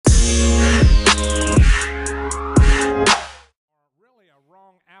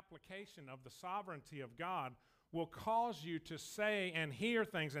application of the sovereignty of God will cause you to say and hear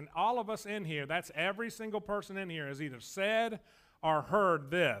things. And all of us in here, that's every single person in here, has either said or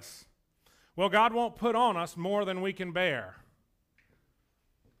heard this. Well, God won't put on us more than we can bear.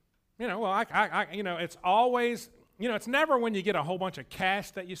 You know, well, it's always, it's never when you get a whole bunch of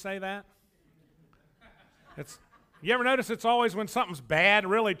cash that you say that. You ever notice it's always when something's bad,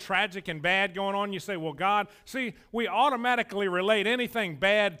 really tragic and bad going on, you say, well, God, see, we automatically relate anything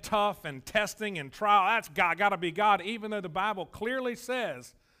bad, tough, and testing and trial, that's got to be God, even though the Bible clearly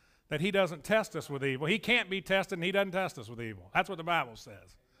says that he doesn't test us with evil. He can't be tested, and he doesn't test us with evil. That's what the Bible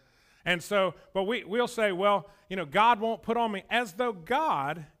says. And so, but we'll say, well, God won't put on me, as though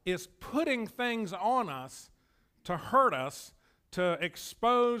God is putting things on us to hurt us, to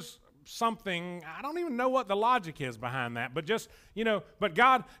expose something. I don't even know what the logic is behind that, but just, but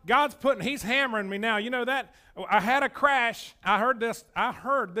God's he's hammering me now. That I had a crash. I heard this.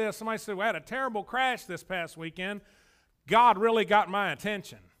 Somebody said, we had a terrible crash this past weekend. God really got my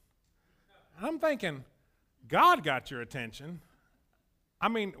attention. I'm thinking, God got your attention? I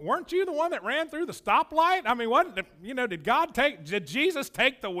mean, weren't you the one that ran through the stoplight? I mean, did Jesus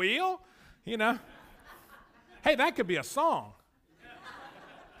take the wheel? Hey, that could be a song.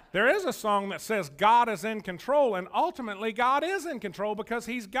 There is a song that says God is in control, and ultimately God is in control because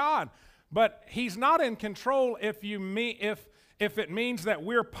he's God. But he's not in control if it means that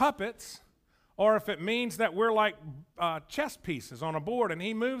we're puppets, or if it means that we're like chess pieces on a board and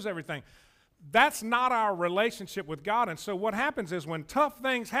he moves everything. That's not our relationship with God. And so what happens is when tough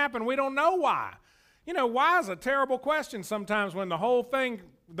things happen, we don't know why. Why is a terrible question sometimes when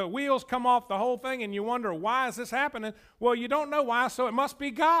the wheels come off the whole thing and you wonder, why is this happening? Well, you don't know why, so it must be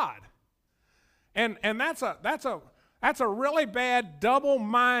God. And that's a really bad,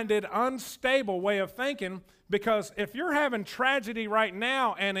 double-minded, unstable way of thinking, because if you're having tragedy right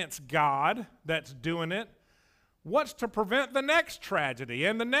now and it's God that's doing it, what's to prevent the next tragedy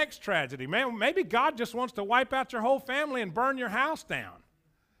and the next tragedy? Man, maybe God just wants to wipe out your whole family and burn your house down.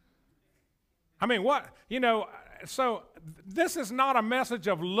 I mean, so this is not a message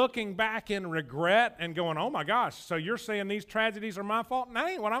of looking back in regret and going, oh my gosh, so you're saying these tragedies are my fault? And that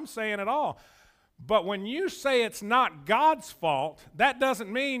ain't what I'm saying at all. But when you say it's not God's fault, that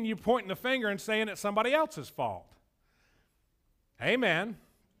doesn't mean you pointing the finger and saying it's somebody else's fault. Amen.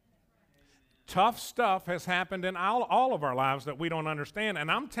 Tough stuff has happened in all of our lives that we don't understand.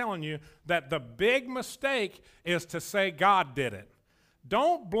 And I'm telling you that the big mistake is to say God did it.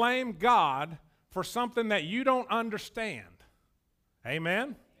 Don't blame God for something that you don't understand.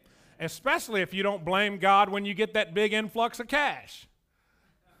 Amen? Especially if you don't blame God when you get that big influx of cash.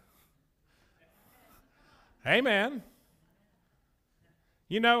 Amen.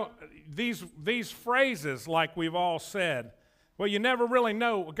 These phrases, like we've all said, well, you never really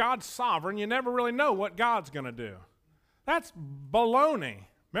know. God's sovereign. You never really know what God's going to do. That's baloney.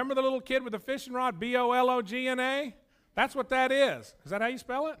 Remember the little kid with the fishing rod, B-O-L-O-G-N-A? That's what that is. Is that how you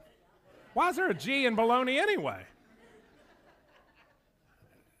spell it? Why is there a G in baloney anyway?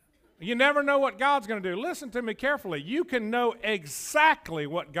 You never know what God's going to do. Listen to me carefully. You can know exactly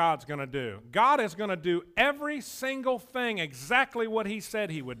what God's going to do. God is going to do every single thing exactly what he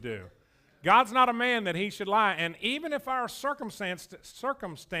said he would do. God's not a man that he should lie. And even if our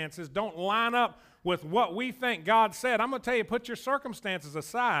circumstances don't line up with what we think God said, I'm going to tell you, put your circumstances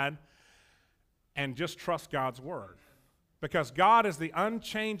aside and just trust God's word. Because God is the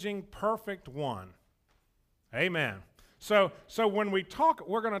unchanging, perfect one. Amen. So when we talk,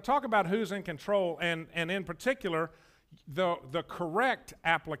 we're going to talk about who's in control, and in particular, the correct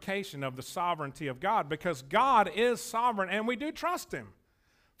application of the sovereignty of God, because God is sovereign, and we do trust him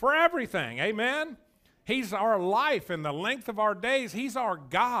for everything. Amen? He's our life and the length of our days. He's our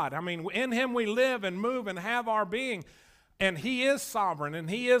God. I mean, in him we live and move and have our being, and he is sovereign, and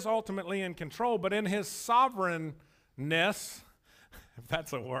he is ultimately in control, but in his sovereignty, if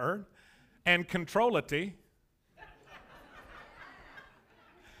that's a word, and controlity,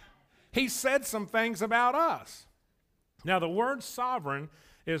 he said some things about us. Now, the word sovereign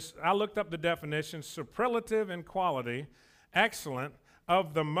is, I looked up the definition, superlative in quality, excellent,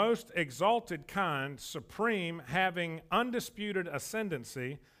 of the most exalted kind, supreme, having undisputed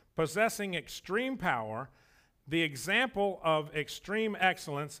ascendancy, possessing extreme power, the example of extreme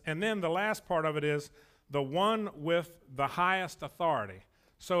excellence, and then the last part of it is the one with the highest authority.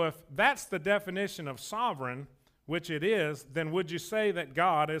 So if that's the definition of sovereign, which it is, then would you say that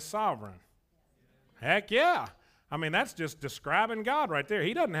God is sovereign? Heck yeah. I mean, that's just describing God right there.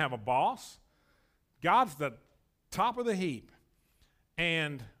 He doesn't have a boss. God's the top of the heap.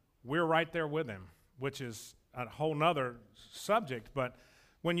 And we're right there with him, which is a whole nother subject. But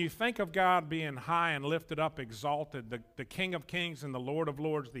When you think of God being high and lifted up, exalted, the King of Kings and the Lord of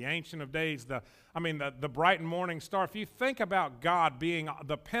Lords, the Ancient of Days, the bright and morning star, if you think about God being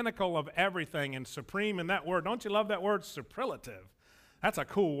the pinnacle of everything and supreme in that word, don't you love that word, superlative? That's a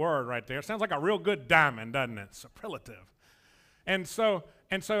cool word right there. It sounds like a real good diamond, doesn't it? Superlative. And so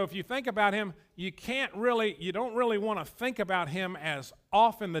if you think about him, you don't really want to think about him as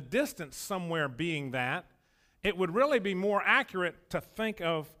off in the distance somewhere being that. It would really be more accurate to think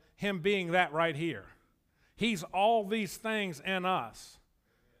of him being that right here. He's all these things in us.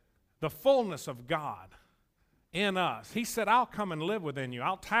 The fullness of God in us. He said, I'll come and live within you.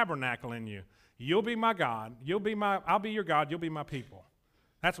 I'll tabernacle in you. You'll be my God. I'll be your God. You'll be my people.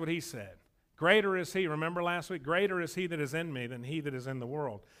 That's what he said. Greater is he, remember last week? Greater is he that is in me than he that is in the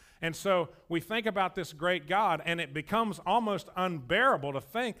world. And so we think about this great God, and it becomes almost unbearable to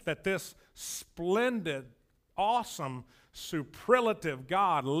think that this splendid, awesome, superlative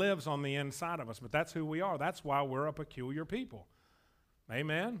God lives on the inside of us. But that's who we are. That's why we're a peculiar people.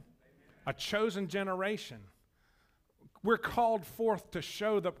 Amen? Amen. A chosen generation. We're called to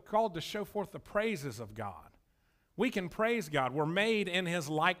show forth the praises of God. We can praise God. We're made in his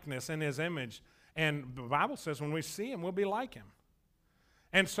likeness, in his image. And the Bible says when we see him, we'll be like him.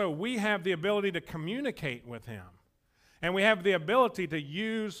 And so we have the ability to communicate with him. And we have the ability to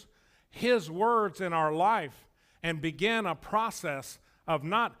use his words in our life and begin a process of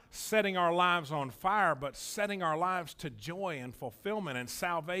not setting our lives on fire, but setting our lives to joy and fulfillment and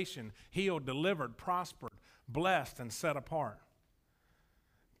salvation, healed, delivered, prospered, blessed, and set apart.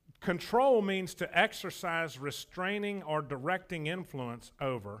 Control means to exercise restraining or directing influence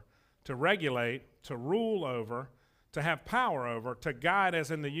over, to regulate, to rule over, to have power over, to guide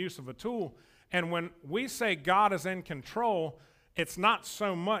as in the use of a tool. And when we say God is in control, it's not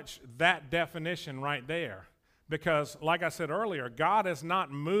so much that definition right there. Because, like I said earlier, God is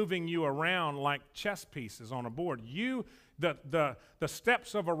not moving you around like chess pieces on a board. The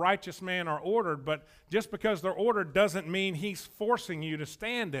steps of a righteous man are ordered, but just because they're ordered doesn't mean he's forcing you to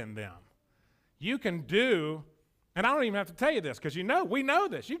stand in them. You can do, and I don't even have to tell you this, because we know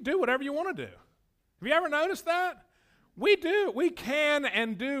this. You do whatever you want to do. Have you ever noticed that? We do. We can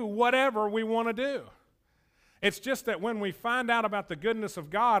and do whatever we want to do. It's just that when we find out about the goodness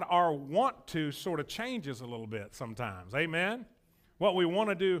of God, our want to sort of changes a little bit sometimes. Amen? What we want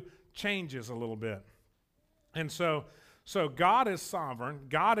to do changes a little bit. And so God is sovereign.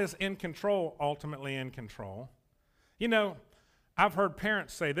 God is in control, ultimately in control. You know, I've heard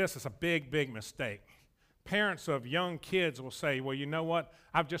parents say this is a big, big mistake. Parents of young kids will say, well, you know what?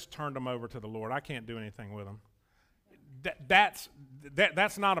 I've just turned them over to the Lord. I can't do anything with them. That's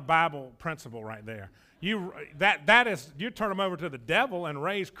not a Bible principle right there. You turn them over to the devil and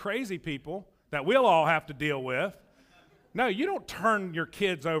raise crazy people that we'll all have to deal with. No, you don't turn your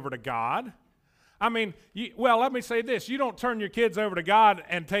kids over to God. I mean, let me say this. You don't turn your kids over to God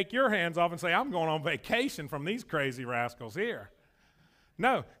and take your hands off and say, I'm going on vacation from these crazy rascals here.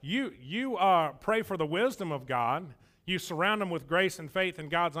 No, you pray for the wisdom of God. You surround them with grace and faith and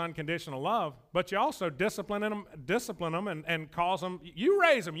God's unconditional love, but you also discipline them and cause them. You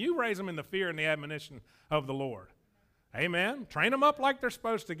raise them in the fear and the admonition of the Lord. Amen. Train them up like they're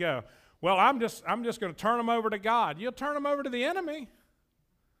supposed to go. Well, I'm just going to turn them over to God. You'll turn them over to the enemy.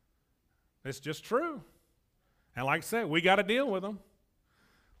 It's just true. And like I said, we got to deal with them.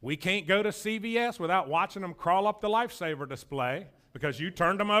 We can't go to CVS without watching them crawl up the Lifesaver display because you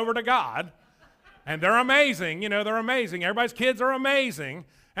turned them over to God. And they're amazing. They're amazing. Everybody's kids are amazing.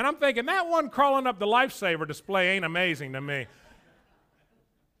 And I'm thinking, that one crawling up the Lifesaver display ain't amazing to me.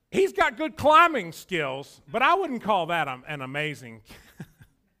 He's got good climbing skills, but I wouldn't call that an amazing. Have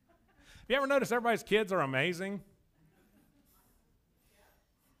you ever noticed everybody's kids are amazing?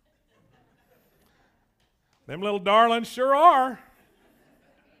 Them little darlings sure are.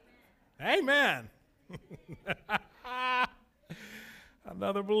 Amen.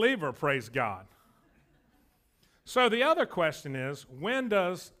 Another believer, praise God. So the other question is,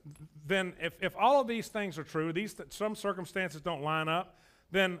 if all of these things are true, some circumstances don't line up,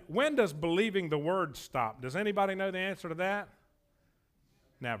 then when does believing the word stop? Does anybody know the answer to that?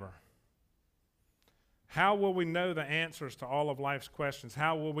 Never. How will we know the answers to all of life's questions?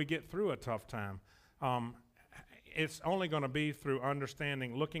 How will we get through a tough time? It's only going to be through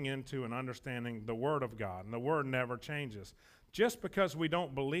looking into and understanding the Word of God, and the Word never changes. Just because we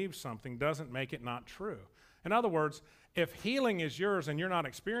don't believe something doesn't make it not true. In other words, if healing is yours and you're not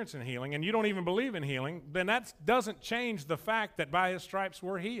experiencing healing and you don't even believe in healing, then that doesn't change the fact that by his stripes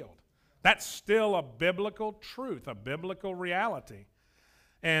we're healed. That's still a biblical truth, a biblical reality.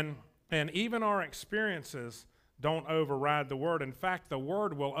 And even our experiences don't override the Word. In fact, the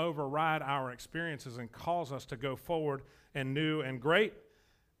Word will override our experiences and cause us to go forward in new and great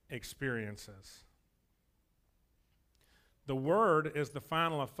experiences. The Word is the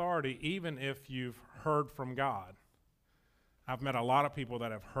final authority even if you've heard from God. I've met a lot of people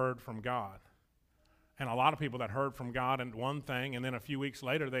that have heard from God. And a lot of people that heard from God in one thing, and then a few weeks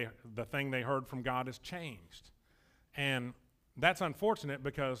later, the thing they heard from God has changed. And that's unfortunate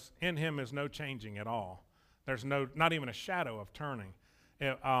because in Him is no changing at all. There's not even a shadow of turning.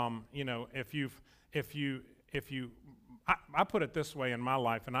 I put it this way in my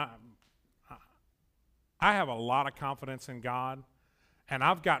life, and I have a lot of confidence in God, and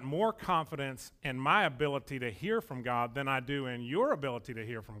I've got more confidence in my ability to hear from God than I do in your ability to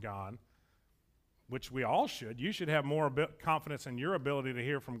hear from God, which we all should. You should have more confidence in your ability to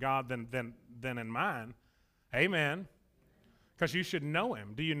hear from God than in mine. Amen. Because you should know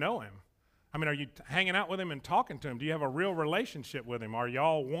Him. Do you know Him? I mean, are you hanging out with Him and talking to Him? Do you have a real relationship with Him? Are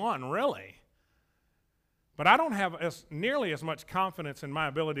y'all one, really? But I don't have nearly as much confidence in my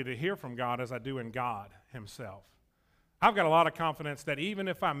ability to hear from God as I do in God Himself. I've got a lot of confidence that even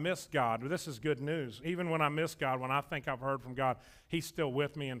if I miss God, this is good news, even when I miss God, when I think I've heard from God, He's still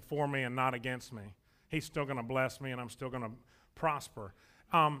with me and for me and not against me. He's still going to bless me and I'm still going to prosper.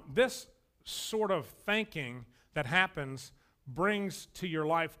 This sort of thinking that happens brings to your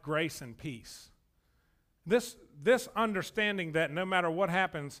life grace and peace. This understanding that no matter what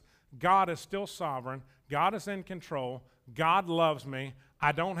happens, God is still sovereign, God is in control, God loves me,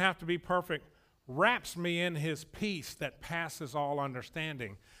 I don't have to be perfect, wraps me in His peace that passes all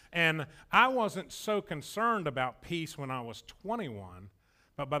understanding. And I wasn't so concerned about peace when I was 21,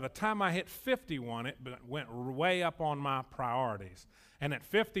 but by the time I hit 51, it went way up on my priorities. And at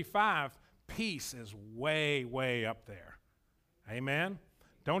 55, peace is way, way up there. Amen?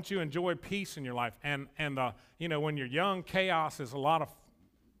 Don't you enjoy peace in your life? And when you're young, chaos is a lot of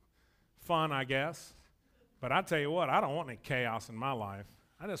fun, I guess. But I tell you what, I don't want any chaos in my life.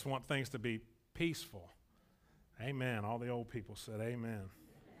 I just want things to be peaceful. Amen. All the old people said amen.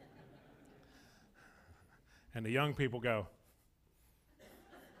 And the young people go,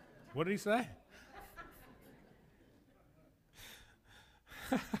 what did he say?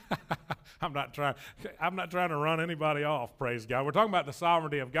 I'm not trying to run anybody off, praise God. We're talking about the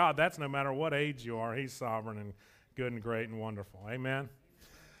sovereignty of God. That's no matter what age you are. He's sovereign and good and great and wonderful. Amen?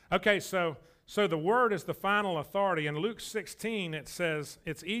 Okay, so the Word is the final authority. In Luke 16, it says,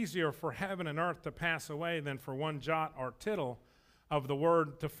 it's easier for heaven and earth to pass away than for one jot or tittle of the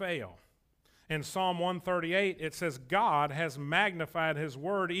Word to fail. In Psalm 138, it says, God has magnified His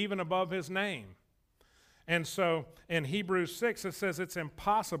Word even above His name. And so in Hebrews 6, it says it's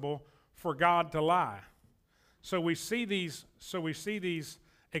impossible for God to lie. So we see these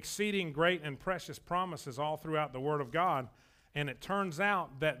exceeding great and precious promises all throughout the Word of God, and it turns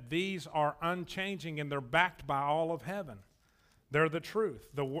out that these are unchanging and they're backed by all of heaven. They're the truth.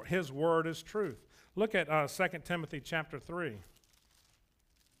 His Word is truth. Look at 2 Timothy chapter 3,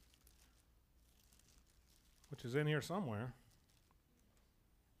 which is in here somewhere.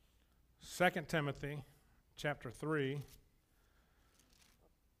 2 Timothy chapter 3.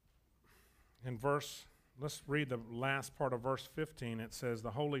 Let's read the last part of verse 15. It says,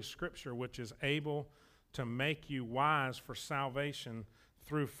 the Holy Scripture, which is able to make you wise for salvation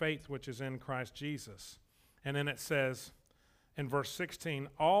through faith which is in Christ Jesus. And then it says in verse 16,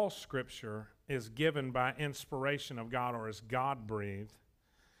 all Scripture is given by inspiration of God, or is God-breathed,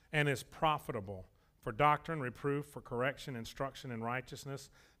 and is profitable for doctrine, reproof, for correction, instruction in righteousness,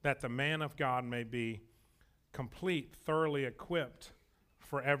 that the man of God may be complete, thoroughly equipped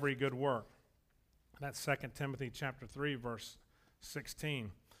for every good work. That's 2 Timothy chapter 3, verse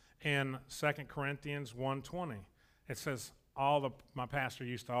 16. In 2 Corinthians 1:20, it says, my pastor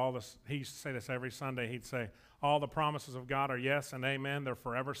used to he used to say this every Sunday. He'd say, all the promises of God are yes and amen. They're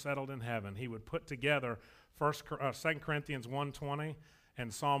forever settled in heaven. He would put together 2 Corinthians 1:20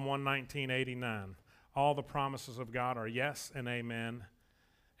 and Psalm 119:89. All the promises of God are yes and amen,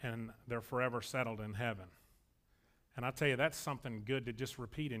 and they're forever settled in heaven. And I tell you, that's something good to just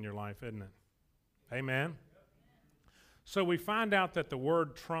repeat in your life, isn't it? Amen? So we find out that the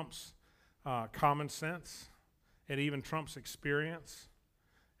Word trumps common sense. It even trumps experience.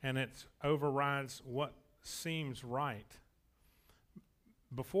 And it overrides what seems right.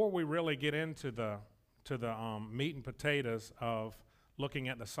 Before we really get into the meat and potatoes of looking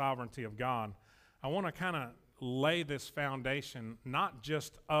at the sovereignty of God, I want to kind of lay this foundation, not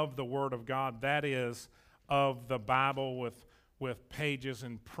just of the Word of God, that is, of the Bible with pages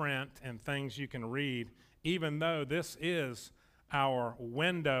and print and things you can read, even though this is our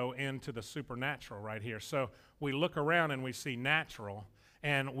window into the supernatural right here. So we look around and we see natural,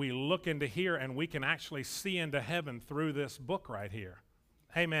 and we look into here and we can actually see into heaven through this book right here.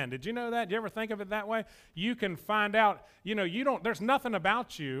 Amen. Did you know that? Did you ever think of it that way? You can find out, there's nothing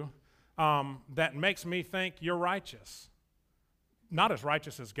about you that makes me think you're righteous. Not as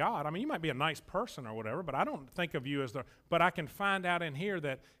righteous as God. I mean, you might be a nice person or whatever, but I don't think of you as but I can find out in here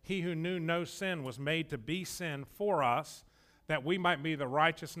that he who knew no sin was made to be sin for us, that we might be the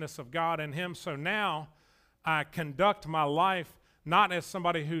righteousness of God in him. So now I conduct my life not as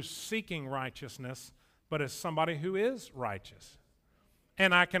somebody who's seeking righteousness, but as somebody who is righteous.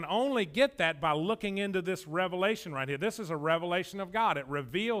 And I can only get that by looking into this revelation right here. This is a revelation of God. It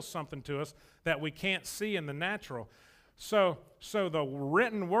reveals something to us that we can't see in the natural. So the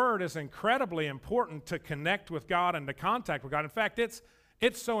written word is incredibly important to connect with God and to contact with God. In fact, it's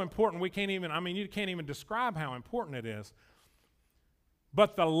so important you can't even describe how important it is.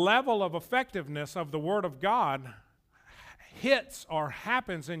 But the level of effectiveness of the Word of God hits or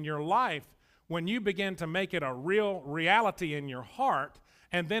happens in your life when you begin to make it a real reality in your heart,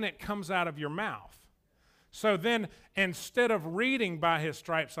 and then it comes out of your mouth. So then, instead of reading by his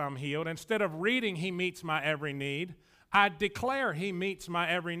stripes I'm healed, instead of reading he meets my every need, I declare he meets my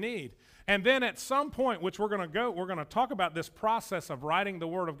every need. And then at some point, which we're going to talk about this process of writing the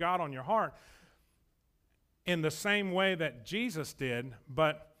Word of God on your heart in the same way that Jesus did,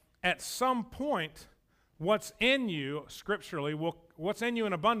 but at some point, what's in you scripturally, what's in you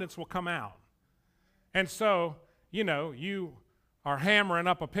in abundance will come out. And so, you are hammering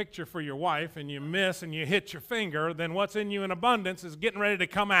up a picture for your wife and you miss and you hit your finger, then what's in you in abundance is getting ready to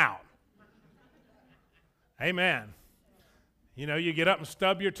come out. Amen. You get up and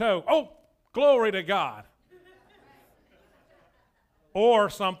stub your toe. Oh, glory to God. Or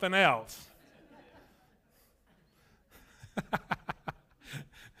something else.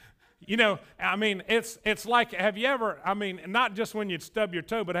 It's like, have you ever, not just when you'd stub your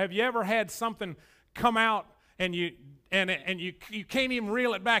toe, but have you ever had something come out and you can't even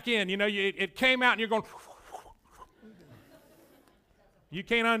reel it back in? It came out and you're going, you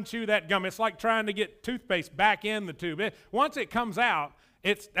can't unchew that gum. It's like trying to get toothpaste back in the tube. Once it comes out,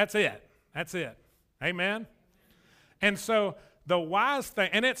 that's it. That's it. Amen? And so the wise thing,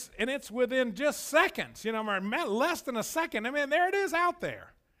 and it's within just seconds, less than a second. There it is out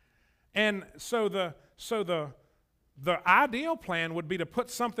there. And so the ideal plan would be to put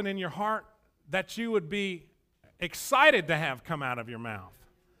something in your heart that you would be excited to have come out of your mouth.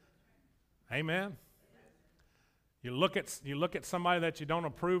 Amen. You look at somebody that you don't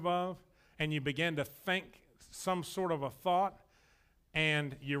approve of, and you begin to think some sort of a thought,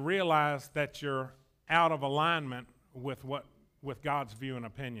 and you realize that you're out of alignment with God's view and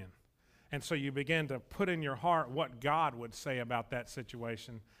opinion. And so you begin to put in your heart what God would say about that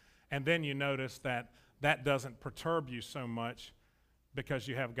situation, and then you notice that doesn't perturb you so much because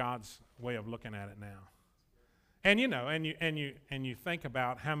you have God's way of looking at it now. And you think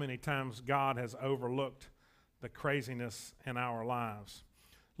about how many times God has overlooked the craziness in our lives.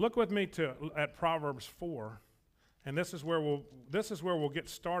 Look with me at Proverbs 4, and this is where we'll get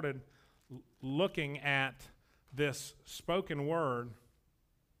started looking at this spoken word.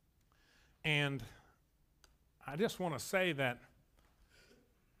 And I just want to say that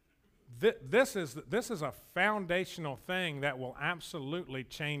this is a foundational thing that will absolutely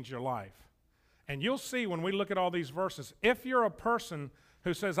change your life. And you'll see when we look at all these verses, if you're a person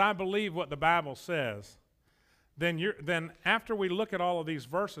who says, I believe what the Bible says, then after we look at all of these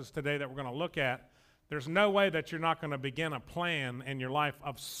verses today that we're going to look at, there's no way that you're not going to begin a plan in your life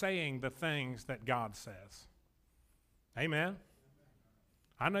of saying the things that God says. Amen?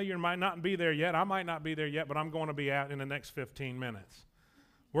 I know you might not be there yet. I might not be there yet, but I'm going to be out in the next 15 minutes.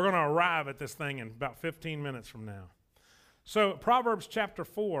 We're going to arrive at this thing in about 15 minutes from now. So Proverbs chapter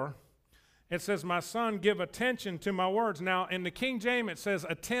 4, it says, my son, give attention to my words. Now, in the King James, it says,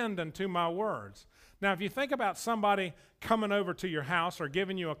 attend unto my words. Now, if you think about somebody coming over to your house or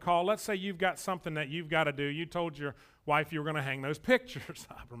giving you a call, let's say you've got something that you've got to do. You told your wife you were going to hang those pictures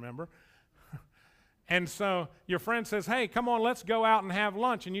up, remember? And so your friend says, hey, come on, let's go out and have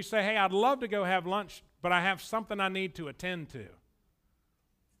lunch. And you say, hey, I'd love to go have lunch, but I have something I need to attend to.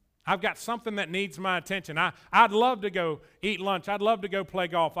 I've got something that needs my attention. I'd love to go eat lunch. I'd love to go play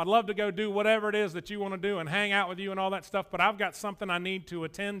golf. I'd love to go do whatever it is that you want to do and hang out with you and all that stuff, but I've got something I need to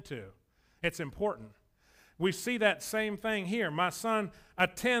attend to. It's important. We see that same thing here. My son,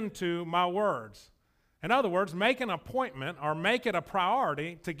 attend to my words. In other words, make an appointment or make it a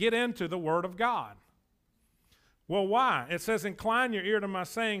priority to get into the Word of God. Well, why? It says, incline your ear to my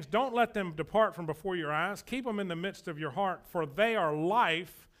sayings. Don't let them depart from before your eyes. Keep them in the midst of your heart, for they are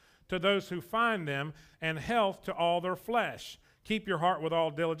life to those who find them and health to all their flesh. Keep your heart with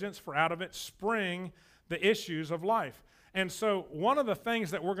all diligence, for out of it spring the issues of life. And so one of the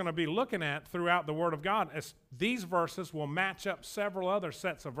things that we're going to be looking at throughout the Word of God is these verses will match up several other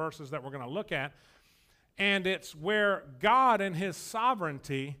sets of verses that we're going to look at. And it's where God in His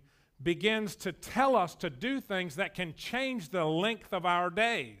sovereignty begins to tell us to do things that can change the length of our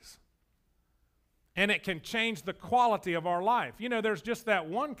days. And it can change the quality of our life. You know, there's just that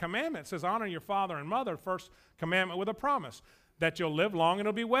one commandment. It says, honor your father and mother, first commandment with a promise, that you'll live long and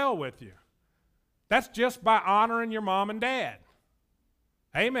it'll be well with you. That's just by honoring your mom and dad.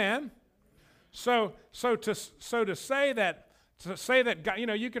 Amen. So to say that God, you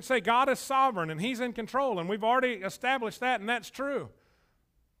know, you could say God is sovereign and He's in control, and we've already established that, and that's true.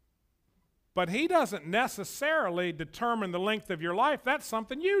 But He doesn't necessarily determine the length of your life. That's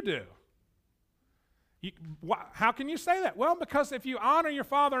something you do. How can you say that? Well, because if you honor your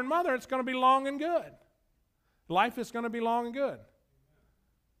father and mother, it's going to be long and good. Life is going to be long and good.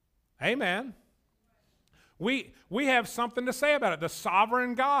 Amen. We have something to say about it. The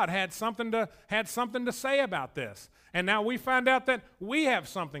sovereign God had something to say about this. And now we find out that we have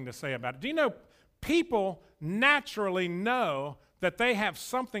something to say about it. Do you know people naturally know that they have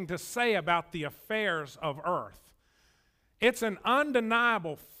something to say about the affairs of earth? It's an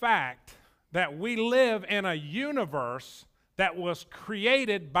undeniable fact that we live in a universe that was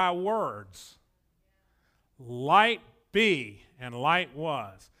created by words. Light be, and light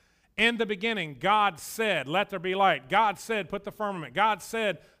was. In the beginning, God said, let there be light. God said, put the firmament. God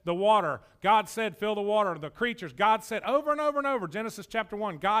said, the water. God said, fill the water, the creatures. God said, over and over and over, Genesis chapter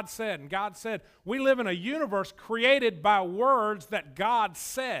 1, God said, and God said. We live in a universe created by words that God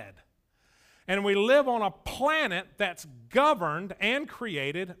said. And we live on a planet that's governed and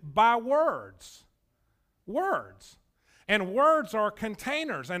created by words. Words. And words are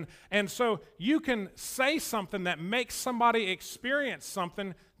containers. And so you can say something that makes somebody experience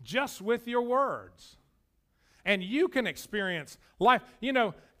something just with your words. And you can experience life. You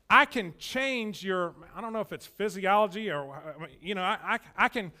know, I can change your, I don't know if it's physiology or, you know, I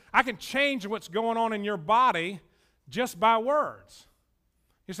can change what's going on in your body just by words.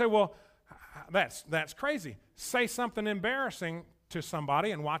 You say, well, that's crazy. Say something embarrassing to somebody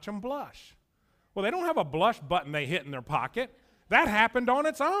and watch them blush. Well, they don't have a blush button they hit in their pocket. That happened on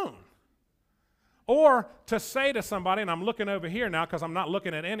its own. Or to say to somebody, and I'm looking over here now because I'm not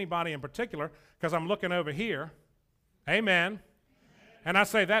looking at anybody in particular, because I'm looking over here. Amen. And I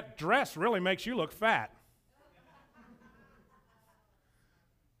say, that dress really makes you look fat.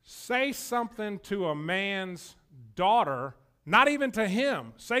 Say something to a man's daughter, not even to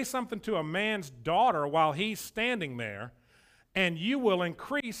him. Say something to a man's daughter while he's standing there, and you will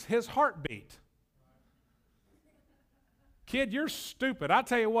increase his heartbeat. Kid, you're stupid. I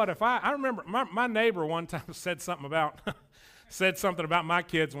tell you what, if I remember my neighbor one time said something about my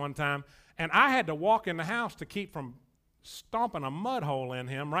kids one time, and I had to walk in the house to keep from stomping a mud hole in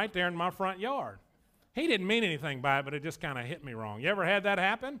him right there in my front yard. He didn't mean anything by it, but it just kind of hit me wrong. You ever had that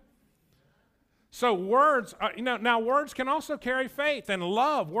happen? So words, now words can also carry faith and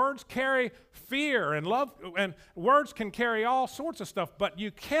love. Words carry fear and love, and words can carry all sorts of stuff, but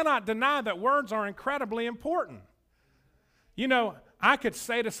you cannot deny that words are incredibly important. You know, I could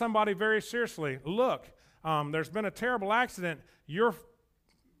say to somebody very seriously, look, there's been a terrible accident. Your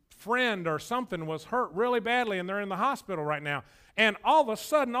friend or something was hurt really badly and they're in the hospital right now. And all of a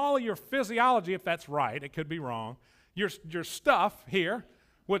sudden, all of your physiology, if that's right, it could be wrong, your stuff here,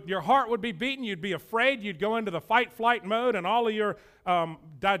 your heart would be beating, you'd be afraid, you'd go into the fight-flight mode, and all of your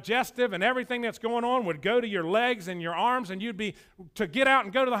digestive and everything that's going on would go to your legs and your arms, and you'd be to get out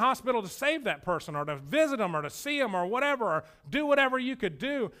and go to the hospital to save that person or to visit them or to see them or whatever, or do whatever you could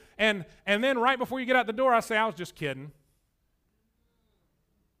do. And then right before you get out the door, I say, I was just kidding.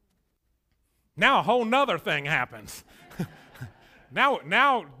 Now a whole nother thing happens.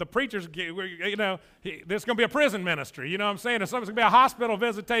 Now the preachers, you know, there's going to be a prison ministry, you know what I'm saying? Or something's going to be a hospital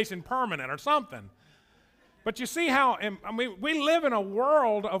visitation permanent or something. But you see how, I mean, we live in a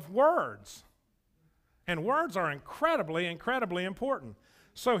world of words. And words are incredibly, incredibly important.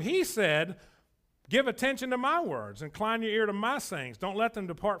 So he said, give attention to my words, incline your ear to my sayings. Don't let them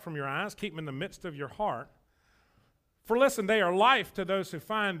depart from your eyes, keep them in the midst of your heart. For listen, they are life to those who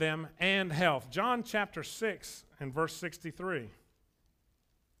find them and health. John chapter 6 and verse 63.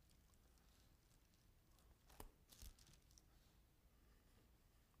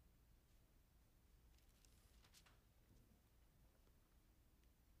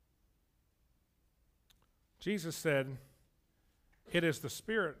 Jesus said, "It is the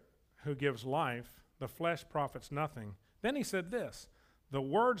Spirit who gives life, the flesh profits nothing." Then he said this, "The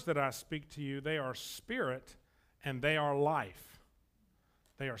words that I speak to you, they are spirit and they are life."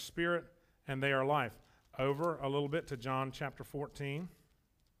 They are spirit and they are life. Over a little bit to John chapter 14.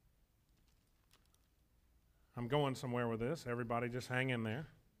 I'm going somewhere with this. Everybody just hang in there.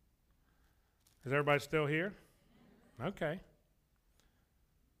 Is everybody still here? Okay.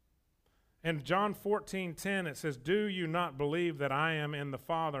 In John 14:10, it says, "Do you not believe that I am in the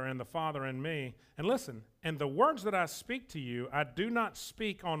Father and the Father in me?" And listen, "And the words that I speak to you, I do not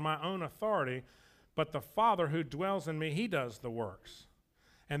speak on my own authority, but the Father who dwells in me, he does the works."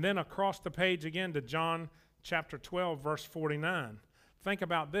 And then across the page again to John chapter 12, verse 49. Think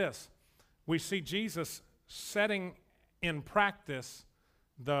about this. We see Jesus setting in practice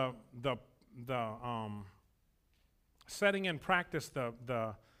the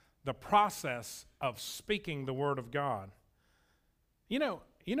process of speaking the word of God. You know,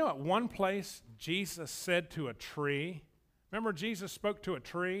 at one place Jesus said to a tree, remember Jesus spoke to a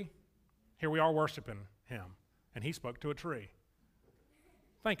tree? Here we are worshiping him, and he spoke to a tree.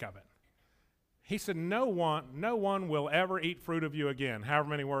 Think of it. He said, no one will ever eat fruit of you again, however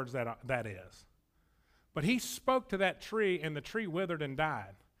many words that is. But he spoke to that tree, and the tree withered and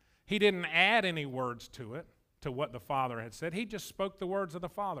died. He didn't add any words to it, to what the Father had said. He just spoke the words of the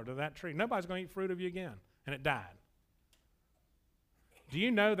Father to that tree. Nobody's going to eat fruit of you again. And it died. Do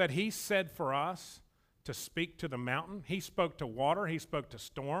you know that he said for us to speak to the mountain? He spoke to water. He spoke to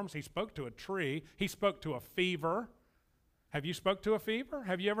storms. He spoke to a tree. He spoke to a fever. Have you spoke to a fever?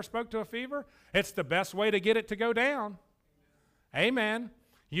 Have you ever spoke to a fever? It's the best way to get it to go down. Amen.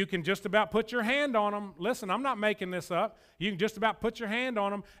 You can just about put your hand on them. Listen, I'm not making this up. You can just about put your hand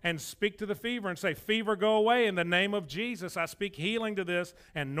on them and speak to the fever and say, "Fever, go away in the name of Jesus. I speak healing to this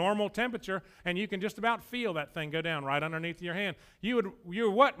and normal temperature," and you can just about feel that thing go down right underneath your hand. You're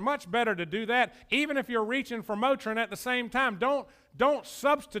much better to do that, even if you're reaching for Motrin at the same time. Don't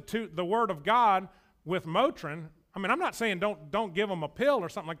substitute the Word of God with Motrin. I mean, I'm not saying don't give them a pill or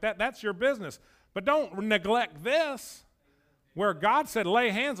something like that. That's your business. But don't neglect this. Where God said, "Lay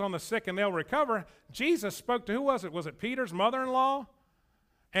hands on the sick and they'll recover," Jesus spoke to, who was it? Was it Peter's mother-in-law?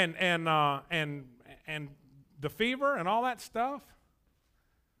 And the fever and all that stuff?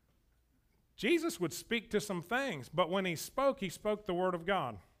 Jesus would speak to some things, but when he spoke the word of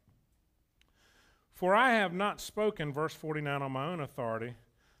God. "For I have not spoken," verse 49, "on my own authority,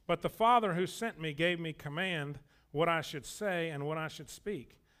 but the Father who sent me gave me command what I should say and what I should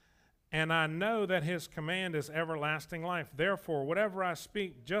speak. And I know that his command is everlasting life. Therefore, whatever I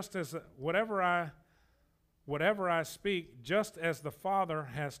speak, just as the Father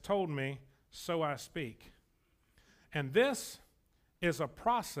has told me, so I speak." And this is a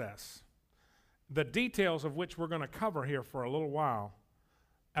process, the details of which we're going to cover here for a little while.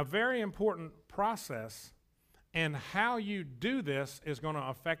 A very important process, and how you do this is going to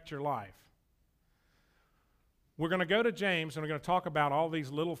affect your life. We're going to go to James, and we're going to talk about all these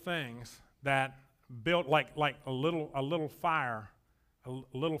little things that built like a little fire with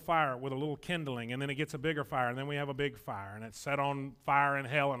a little kindling, and then it gets a bigger fire, and then we have a big fire, and it's set on fire in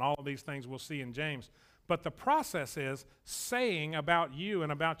hell, and all of these things we'll see in James. But the process is saying about you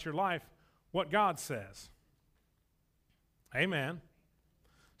and about your life what God says. Amen.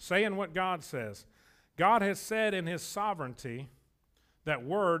 Saying what God says. God has said in his sovereignty that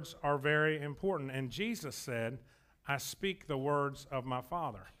words are very important. And Jesus said, "I speak the words of my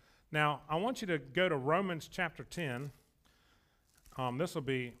Father." Now, I want you to go to Romans chapter 10. This will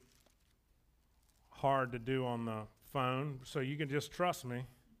be hard to do on the phone, so you can just trust me.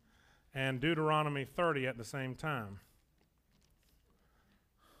 And Deuteronomy 30 at the same time.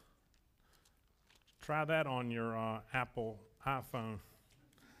 Try that on your Apple iPhone.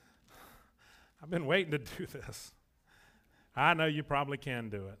 I've been waiting to do this. I know you probably can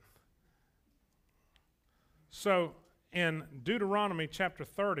do it. So in Deuteronomy chapter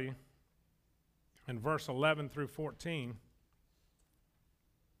 30 and verse 11 through 14,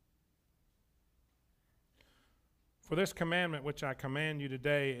 "For this commandment which I command you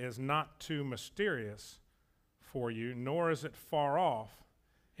today is not too mysterious for you, nor is it far off.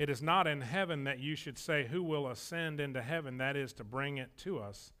 It is not in heaven that you should say, 'Who will ascend into heaven?' That is to bring it to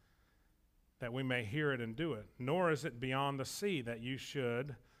us, that we may hear it and do it. Nor is it beyond the sea that you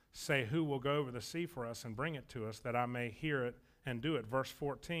should say, 'Who will go over the sea for us and bring it to us, that I may hear it and do it?'" Verse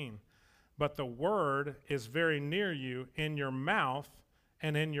 14, "But the word is very near you, in your mouth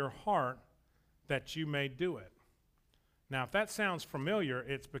and in your heart, that you may do it." Now, if that sounds familiar,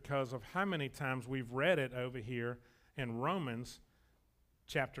 it's because of how many times we've read it over here in Romans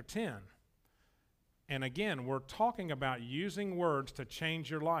chapter 10. And again, we're talking about using words to change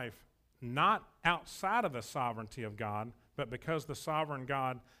your life, not outside of the sovereignty of God, but because the sovereign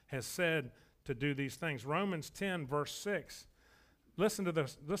God has said to do these things. Romans 10, verse 6. Listen to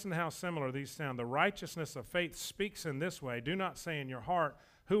this. Listen to how similar these sound. The righteousness of faith speaks in this way. Do not say in your heart,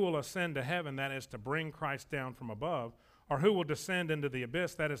 who will ascend to heaven, that is to bring Christ down from above, or who will descend into the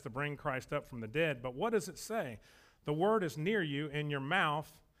abyss, that is to bring Christ up from the dead. But what does it say? The word is near you, in your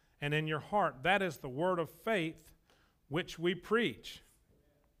mouth and in your heart. That is the word of faith which we preach.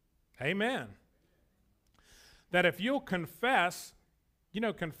 Amen. That if you'll confess,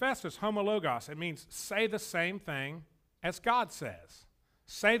 confess is homologos. It means say the same thing as God says.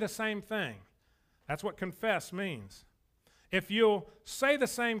 Say the same thing. That's what confess means. If you'll say the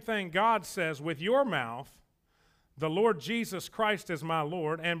same thing God says with your mouth, the Lord Jesus Christ is my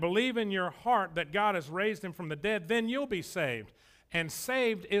Lord, and believe in your heart that God has raised him from the dead, then you'll be saved. And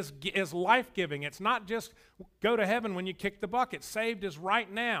saved is life-giving. It's not just go to heaven when you kick the bucket. Saved is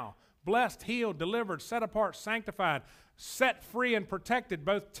right now. Blessed, healed, delivered, set apart, sanctified, set free and protected,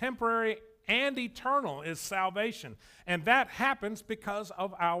 both temporary and eternal is salvation. And that happens because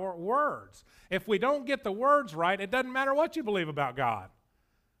of our words. If we don't get the words right, it doesn't matter what you believe about God.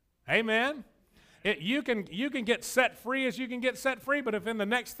 Amen? You can get set free as you can get set free, but if in the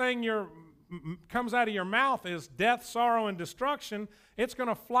next thing comes out of your mouth is death, sorrow, and destruction, it's going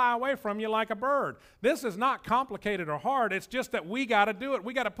to fly away from you like a bird. This is not complicated or hard. It's just that we got to do it.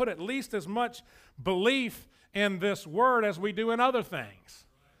 We got to put at least as much belief in this word as we do in other things.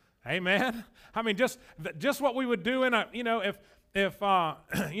 Amen. I mean, just what we would do in a,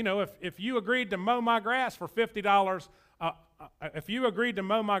 if you agreed to mow my grass for $50, if you agreed to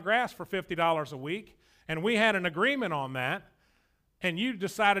mow my grass for $50 a week, and we had an agreement on that, and you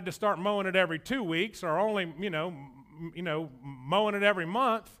decided to start mowing it every 2 weeks, or only, mowing it every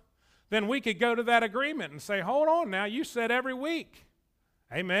month, then we could go to that agreement and say, hold on now, you said every week.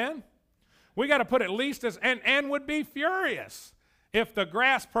 Amen. We got to put at least as, and would be furious if the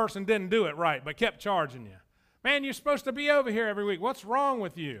grass person didn't do it right, but kept charging you. Man, you're supposed to be over here every week. What's wrong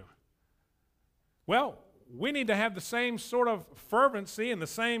with you? Well, we need to have the same sort of fervency and the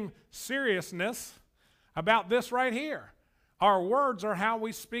same seriousness about this right here. Our words are how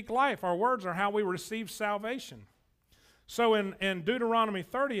we speak life. Our words are how we receive salvation. So in Deuteronomy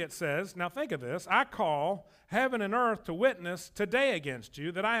 30 it says, now think of this, I call heaven and earth to witness today against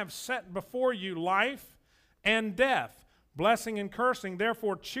you that I have set before you life and death, blessing and cursing.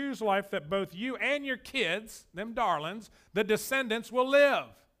 Therefore choose life that both you and your kids, them darlings, the descendants will live.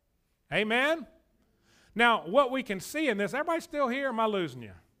 Amen? Now what we can see in this, everybody still here? Am I losing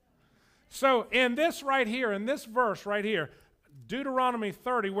you? So in this right here, in this verse right here, Deuteronomy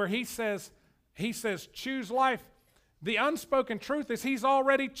 30, where he says choose life, the unspoken truth is he's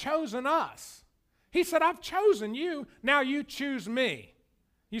already chosen us. He said, I've chosen you, now you choose me.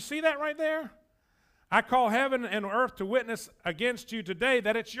 You see that right there? I call heaven and earth to witness against you today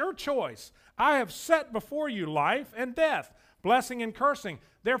that it's your choice. I have set before you life and death, blessing and cursing.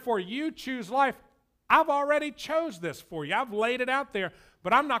 Therefore you choose life. I've already chose this for you. I've laid it out there,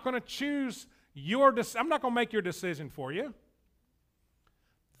 but I'm not going to choose I'm not going to make your decision for you.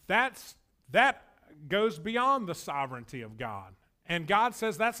 That goes beyond the sovereignty of God. And God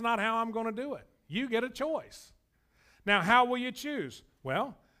says, that's not how I'm going to do it. You get a choice. Now, how will you choose?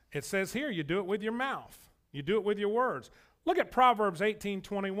 Well, it says here, you do it with your mouth. You do it with your words. Look at Proverbs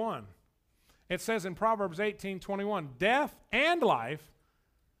 18:21. It says in Proverbs 18:21, death and life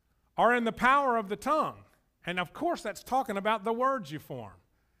are in the power of the tongue. And of course, that's talking about the words you form.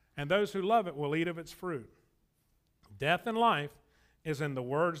 And those who love it will eat of its fruit. Death and life is in the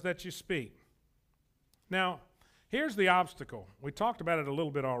words that you speak. Now, here's the obstacle. We talked about it a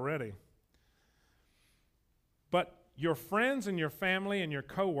little bit already. But your friends and your family and your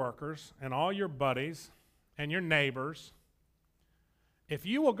coworkers and all your buddies and your neighbors, if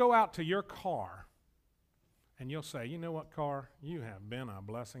you will go out to your car and you'll say, you know what, car, you have been a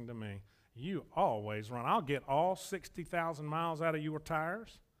blessing to me. You always run. I'll get all 60,000 miles out of your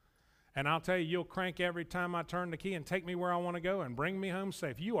tires. And I'll tell you, you'll crank every time I turn the key and take me where I want to go and bring me home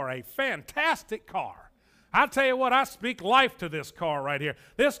safe. You are a fantastic car. I tell you what, I speak life to this car right here.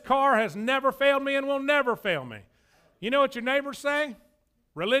 This car has never failed me and will never fail me. You know what your neighbors say?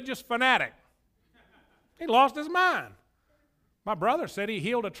 Religious fanatic. He lost his mind. My brother said he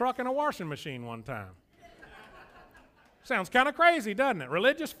healed a truck and a washing machine one time. Sounds kind of crazy, doesn't it?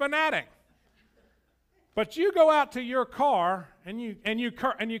 Religious fanatic. But you go out to your car and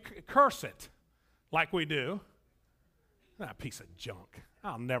you curse it like we do. That piece of junk.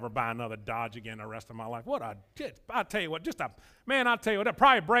 I'll never buy another Dodge again the rest of my life. I tell you what, that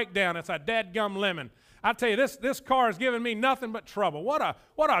probably breakdown. It's a dadgum lemon. I tell you, this car is giving me nothing but trouble. What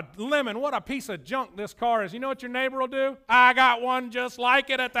a lemon, what a piece of junk this car is. You know what your neighbor will do? I got one just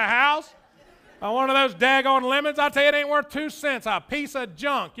like it at the house. One of those daggone lemons, I tell you, it ain't worth 2 cents. A piece of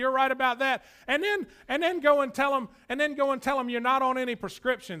junk. You're right about that. And then go and tell them you're not on any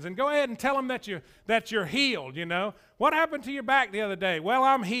prescriptions, and go ahead and tell them that you're healed. You know what happened to your back the other day? Well,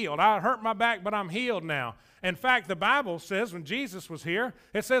 I'm healed. I hurt my back, but I'm healed now. In fact, the Bible says when Jesus was here,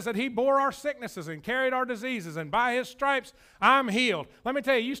 it says that he bore our sicknesses and carried our diseases, and by his stripes I'm healed. Let me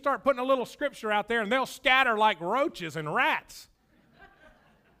tell you, you start putting a little scripture out there, and they'll scatter like roaches and rats.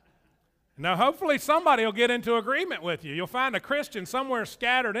 Now, hopefully somebody will get into agreement with you. You'll find a Christian somewhere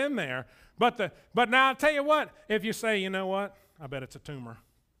scattered in there. But now I'll tell you what, if you say, you know what, I bet it's a tumor.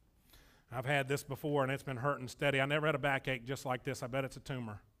 I've had this before and it's been hurting steady. I never had a backache just like this. I bet it's a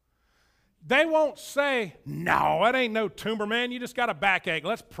tumor. They won't say, no, it ain't no tumor, man. You just got a backache.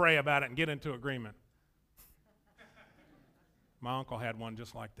 Let's pray about it and get into agreement. My uncle had one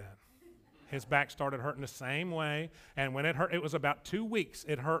just like that. His back started hurting the same way, and when it hurt, it was about 2 weeks.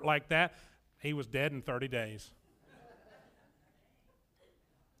 It hurt like that. He was dead in 30 days.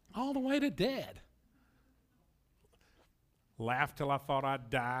 All the way to dead. Laughed till I thought I'd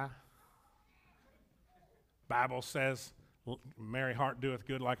die. Bible says, merry heart doeth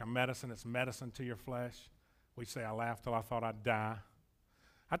good like a medicine. It's medicine to your flesh. We say, I laughed till I thought I'd die.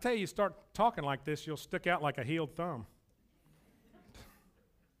 I tell you start talking like this, you'll stick out like a healed thumb.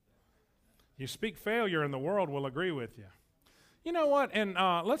 You speak failure and the world will agree with you. You know what? And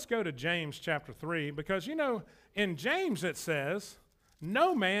let's go to James chapter 3, because, you know, in James it says,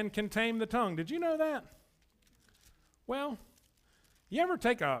 no man can tame the tongue. Did you know that? Well, you ever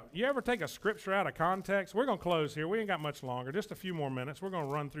take a scripture out of context? We're going to close here. We ain't got much longer, just a few more minutes. We're going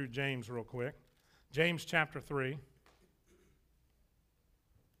to run through James real quick. James chapter 3.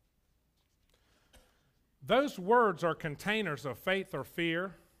 Those words are containers of faith or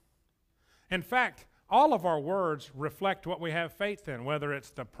fear. In fact, all of our words reflect what we have faith in, whether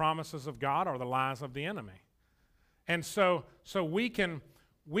it's the promises of God or the lies of the enemy. And so we can't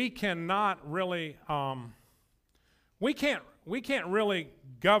really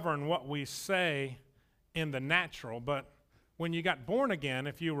govern what we say in the natural, but when you got born again,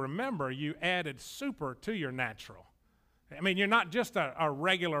 if you remember, you added super to your natural. I mean, you're not just a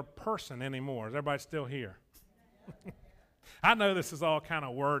regular person anymore. Is everybody still here? I know this is all kind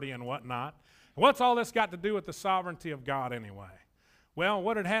of wordy and whatnot. What's all this got to do with the sovereignty of God anyway? Well,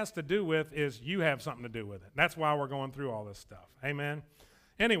 what it has to do with is you have something to do with it. That's why we're going through all this stuff. Amen?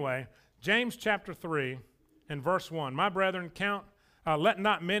 Anyway, James chapter 3 and verse 1. My brethren, let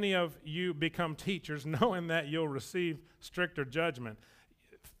not many of you become teachers, knowing that you'll receive stricter judgment.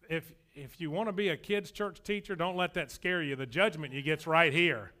 If you want to be a kids' church teacher, don't let that scare you. The judgment you get's right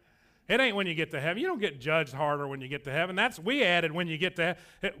here. It ain't when you get to heaven. You don't get judged harder when you get to heaven. We added when you get to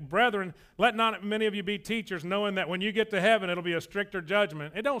heaven. Brethren, let not many of you be teachers, knowing that when you get to heaven, it'll be a stricter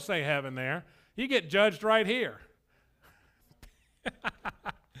judgment. It don't say heaven there. You get judged right here.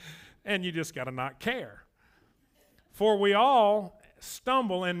 And you just got to not care. For we all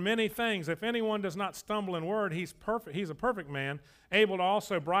stumble in many things. If anyone does not stumble in word, he's perfect. He's a perfect man, able to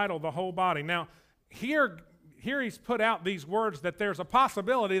also bridle the whole body. Now, here he's put out these words that there's a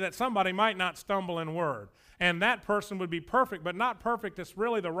possibility that somebody might not stumble in word. And that person would be perfect, but not perfect. It's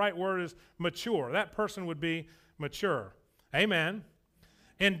really the right word is mature. That person would be mature. Amen.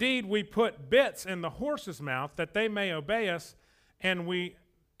 Indeed, we put bits in the horse's mouth that they may obey us, and we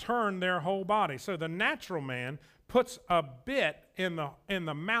turn their whole body. So the natural man puts a bit in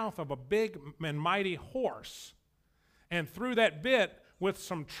the mouth of a big and mighty horse. And through that bit, with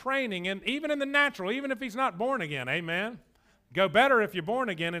some training, and even in the natural, even if he's not born again, amen? Go better if you're born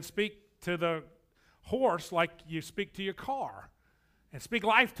again and speak to the horse like you speak to your car. And speak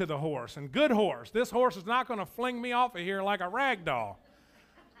life to the horse, and good horse. This horse is not going to fling me off of here like a rag doll,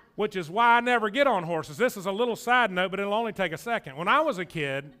 which is why I never get on horses. This is a little side note, but it'll only take a second. When I was a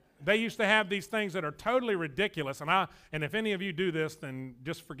kid, they used to have these things that are totally ridiculous, and if any of you do this, then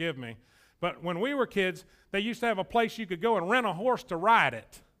just forgive me. But when we were kids, they used to have a place you could go and rent a horse to ride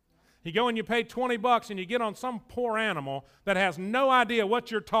it. You go and you pay $20 and you get on some poor animal that has no idea what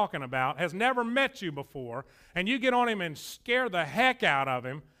you're talking about, has never met you before, and you get on him and scare the heck out of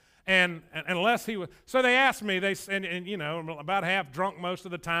him. And unless he was, so they asked me, and you know, about half drunk most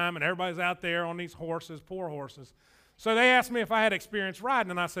of the time, and everybody's out there on these horses, poor horses. So they asked me if I had experience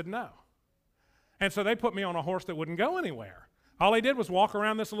riding, and I said no. And so they put me on a horse that wouldn't go anywhere. All he did was walk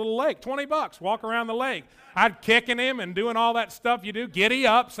around this little lake, $20, walk around the lake. I'd kicking him and doing all that stuff you do, giddy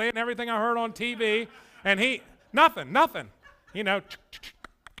up, saying everything I heard on TV, and he, nothing, you know.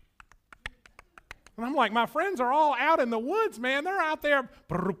 And I'm like, my friends are all out in the woods, man. They're out there,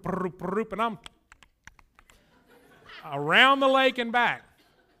 and I'm around the lake and back.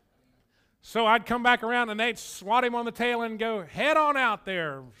 So I'd come back around and they'd swat him on the tail and go, head on out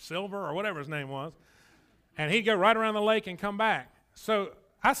there, Silver, or whatever his name was. And he'd go right around the lake and come back. So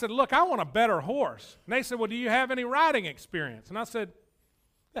I said, look, I want a better horse. And they said, well, do you have any riding experience? And I said,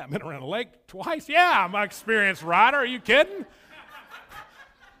 yeah, I've been around the lake twice. Yeah, I'm an experienced rider. Are you kidding?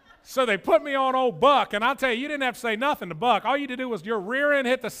 So they put me on old Buck, and I'll tell you, you didn't have to say nothing to Buck. All you had to do was your rear end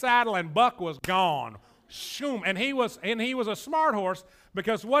hit the saddle, and Buck was gone. Shoom. And he was a smart horse,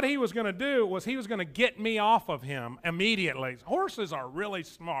 because what he was going to do was he was going to get me off of him immediately. Horses are really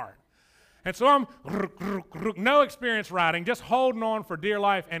smart. And so I'm no experience riding, just holding on for dear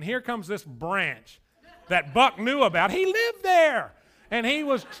life, and here comes this branch that Buck knew about. He lived there, and he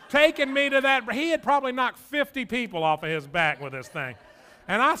was taking me to that. He had probably knocked 50 people off of his back with this thing.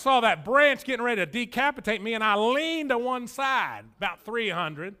 And I saw that branch getting ready to decapitate me, and I leaned to one side, about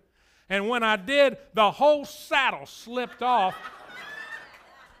 300. And when I did, the whole saddle slipped off,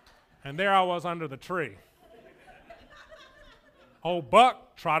 and there I was under the tree. Old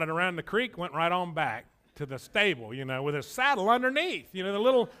Buck trotted around the creek, went right on back to the stable, you know, with his saddle underneath, you know,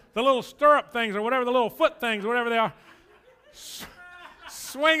 the little stirrup things or whatever, the little foot things or whatever they are,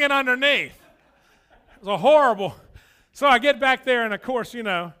 swinging underneath. It was a horrible. So I get back there, and of course, you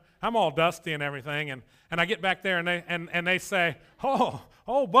know, I'm all dusty and everything, and I get back there, and they say, oh,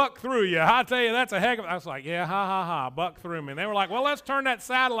 Buck threw you. I tell you, that's a heck of. I was like, yeah, ha, Buck threw me. And they were like, well, let's turn that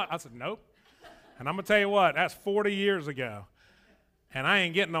saddle up. I said, nope. And I'm gonna tell you what, that's 40 years ago, and I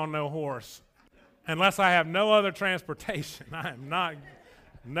ain't getting on no horse unless I have no other transportation. I am not,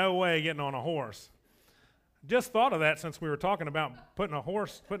 no way getting on a horse. Just thought of that since we were talking about putting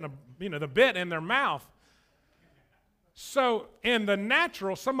the bit in their mouth. So in the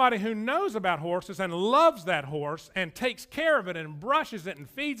natural, somebody who knows about horses and loves that horse and takes care of it and brushes it and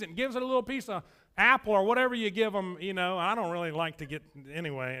feeds it and gives it a little piece of apple or whatever you give them, you know, I don't really like to get,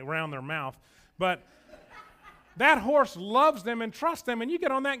 anyway, around their mouth. But that horse loves them and trusts them, and you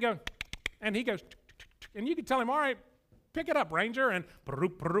get on that and go, and he goes, and you can tell him, all right, pick it up, Ranger, and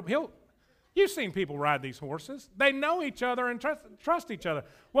you've seen people ride these horses. They know each other and trust each other.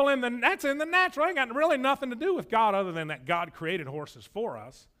 Well, that's in the natural. It ain't got really nothing to do with God other than that God created horses for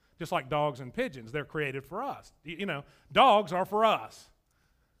us, just like dogs and pigeons. They're created for us. You know, dogs are for us.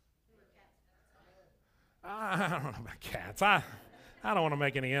 I don't know about cats. I don't want to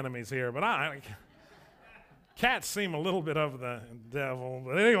make any enemies here, but cats seem a little bit of the devil.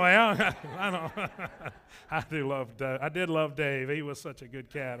 But anyway, I don't. I did love Dave. He was such a good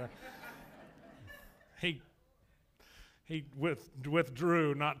cat. He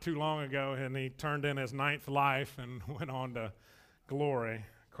withdrew not too long ago, and he turned in his 9th life and went on to glory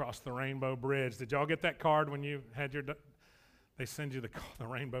across the Rainbow Bridge. Did y'all get that card when you had they send you the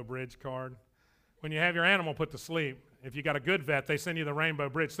Rainbow Bridge card? When you have your animal put to sleep, if you got a good vet, they send you the Rainbow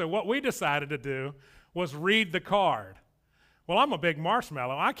Bridge. So what we decided to do was read the card. Well, I'm a big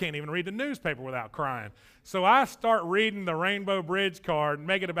marshmallow. I can't even read the newspaper without crying. So I start reading the Rainbow Bridge card,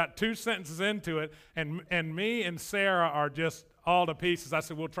 make it about 2 sentences into it, and me and Sarah are just all to pieces. I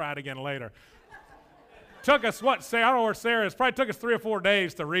said, we'll try it again later. Took us, Sarah, I don't know where Sarah is. Probably took us 3 or 4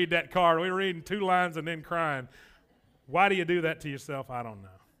 days to read that card. We were reading 2 lines and then crying. Why do you do that to yourself? I don't know.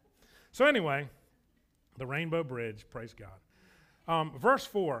 So anyway, the Rainbow Bridge, praise God. Verse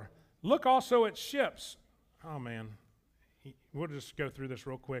 4, look also at ships. Oh, man. We'll just go through this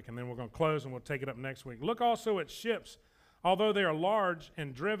real quick, and then we're going to close, and we'll take it up next week. Look also at ships. Although they are large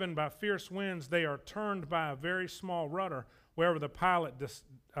and driven by fierce winds, they are turned by a very small rudder wherever the pilot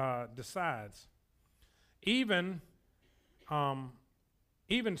decides. Even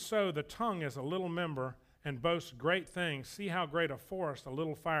so, the tongue is a little member and boasts great things. See how great a forest a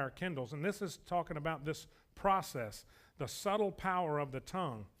little fire kindles. And this is talking about this process, the subtle power of the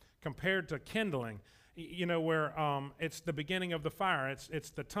tongue compared to kindling. You know, where it's the beginning of the fire.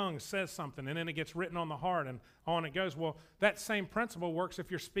 It's the tongue says something, and then it gets written on the heart, and on it goes. Well, that same principle works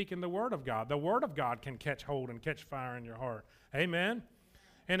if you're speaking the Word of God. The Word of God can catch hold and catch fire in your heart. Amen?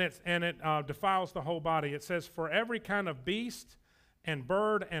 And it defiles the whole body. It says, for every kind of beast and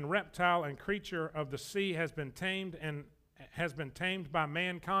bird and reptile and creature of the sea has been tamed by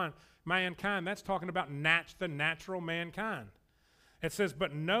mankind. Mankind, that's talking about the natural mankind. It says,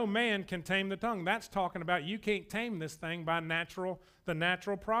 but no man can tame the tongue. That's talking about you can't tame this thing by the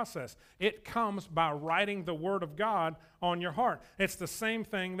natural process. It comes by writing the word of God on your heart. It's the same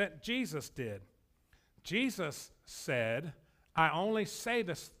thing that Jesus did. Jesus said, I only say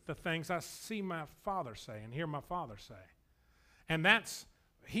the things I see my Father say and hear my Father say. And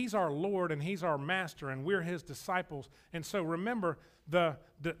He's our Lord and He's our Master and we're His disciples. And so remember, the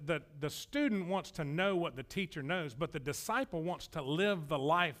student wants to know what the teacher knows, but the disciple wants to live the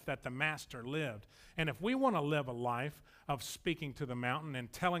life that the Master lived. And if we want to live a life of speaking to the mountain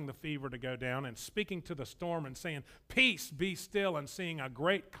and telling the fever to go down and speaking to the storm and saying, peace, be still, and seeing a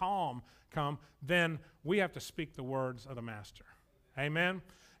great calm come, then we have to speak the words of the Master. Amen?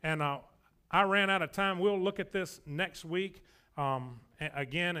 And I ran out of time. We'll look at this next week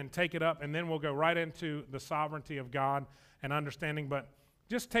again and take it up, and then we'll go right into the sovereignty of God and understanding. But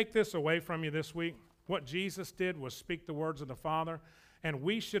just take this away from you this week. What Jesus did was speak the words of the Father, and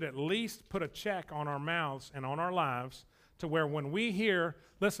we should at least put a check on our mouths and on our lives to where when we hear,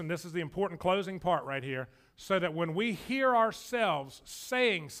 listen, this is the important closing part right here, so that when we hear ourselves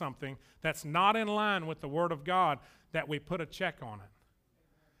saying something that's not in line with the Word of God, that we put a check on it.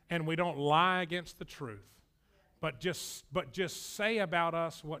 And we don't lie against the truth. But just say about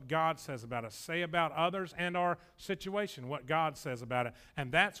us what God says about us. Say about others and our situation what God says about it.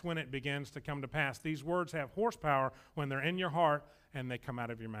 And that's when it begins to come to pass. These words have horsepower when they're in your heart and they come out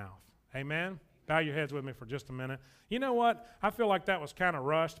of your mouth. Amen? Bow your heads with me for just a minute. You know what? I feel like that was kind of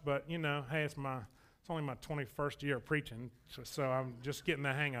rushed, but you know, hey, it's only my 21st year of preaching, so I'm just getting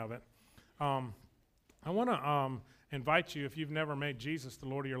the hang of it. I want to invite you, if you've never made Jesus the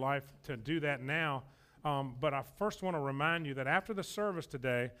Lord of your life, to do that now. But I first want to remind you that after the service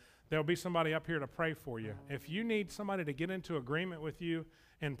today, there'll be somebody up here to pray for you. If you need somebody to get into agreement with you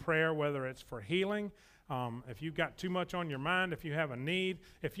in prayer, whether it's for healing, if you've got too much on your mind, if you have a need,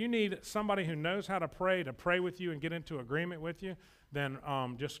 if you need somebody who knows how to pray with you and get into agreement with you, then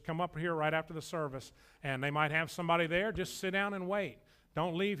just come up here right after the service, and they might have somebody there. Just sit down and wait.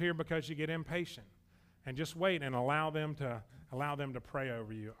 Don't leave here because you get impatient. And just wait and allow them to pray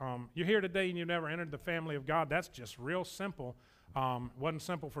over you. You're here today and you've never entered the family of God. That's just real simple. Wasn't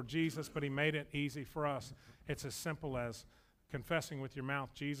simple for Jesus, but He made it easy for us. It's as simple as confessing with your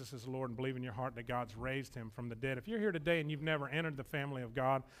mouth Jesus is Lord and believing in your heart that God's raised Him from the dead. If you're here today and you've never entered the family of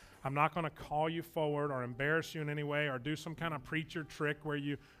God, I'm not going to call you forward or embarrass you in any way or do some kind of preacher trick where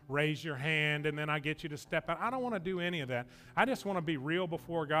you raise your hand and then I get you to step out. I don't want to do any of that. I just want to be real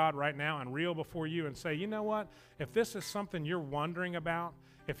before God right now and real before you and say, you know what? If this is something you're wondering about,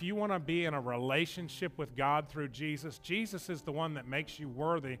 if you want to be in a relationship with God through Jesus, Jesus is the one that makes you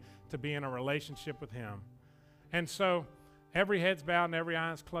worthy to be in a relationship with Him. And so, every head's bowed and every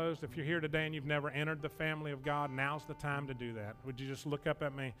eye's closed. If you're here today and you've never entered the family of God, now's the time to do that. Would you just look up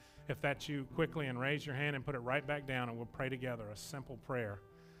at me if that's you quickly and raise your hand and put it right back down and we'll pray together, a simple prayer.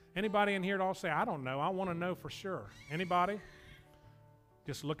 Anybody in here at all say, I don't know, I want to know for sure. Anybody?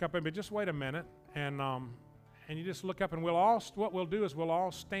 Just look up at me. Just wait a minute and you just look up and what we'll do is we'll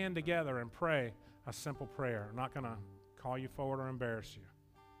all stand together and pray a simple prayer. I'm not going to call you forward or embarrass you.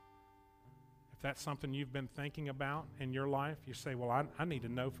 If that's something you've been thinking about in your life, you say, well, I need to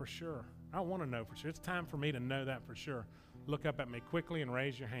know for sure. I want to know for sure. It's time for me to know that for sure. Look up at me quickly and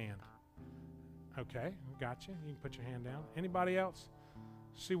raise your hand. Okay, got you. You can put your hand down. Anybody else?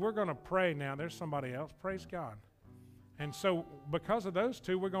 See, we're going to pray now. There's somebody else. Praise God. And so because of those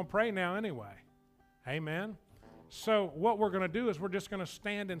two, we're going to pray now anyway. Amen. So what we're going to do is we're just going to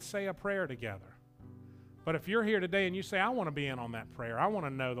stand and say a prayer together. But if you're here today and you say, I want to be in on that prayer, I want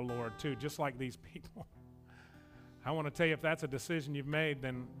to know the Lord too, just like these people. I want to tell you if that's a decision you've made,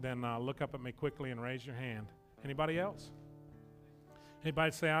 then look up at me quickly and raise your hand. Anybody else?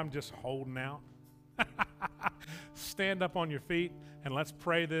 Anybody say, I'm just holding out? Stand up on your feet and let's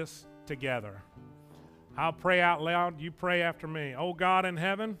pray this together. I'll pray out loud. You pray after me. Oh God in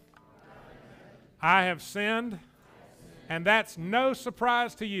heaven, I have sinned, and that's no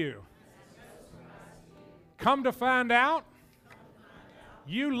surprise to you. Come to find out,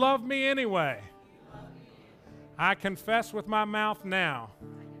 you love me anyway. I confess with my mouth now,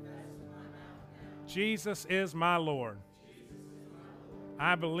 Jesus is my Lord.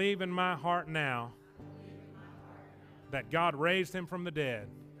 I believe in my heart now that God raised Him from the dead.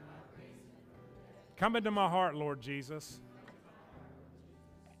 Come into my heart, Lord Jesus,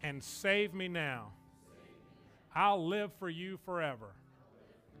 and save me now. I'll live for you forever.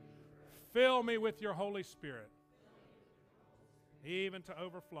 Fill me with your Holy Spirit, even to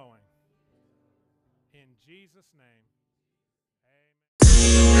overflowing. In Jesus' name,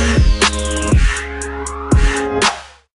 amen.